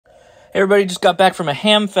Everybody just got back from a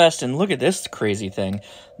ham fest, and look at this crazy thing.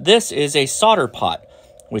 This is a solder pot,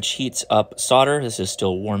 which heats up solder. This is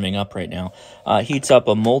still warming up right now. Heats up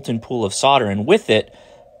a molten pool of solder, and with it,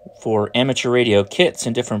 for amateur radio kits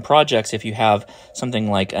and different projects, if you have something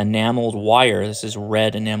like enameled wire, this is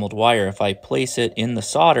red enameled wire, if I place it in the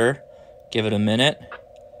solder, give it a minute,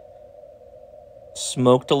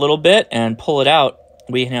 smoked a little bit, and pull it out,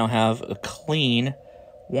 we now have a clean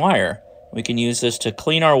wire. We can use this to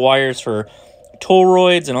clean our wires for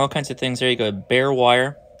toroids and all kinds of things. There you go, bare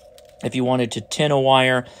wire. If you wanted to tin a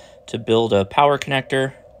wire to build a power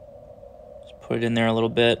connector, just put it in there a little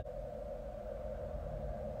bit.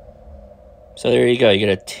 So there you go, you get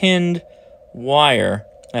a tinned wire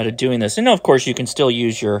out of doing this. And of course you can still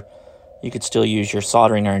use your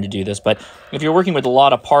soldering iron to do this, but if you're working with a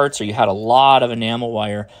lot of parts or you had a lot of enamel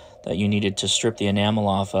wire that you needed to strip the enamel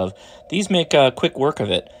off of, these make quick work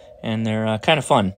of it, and they're kind of fun.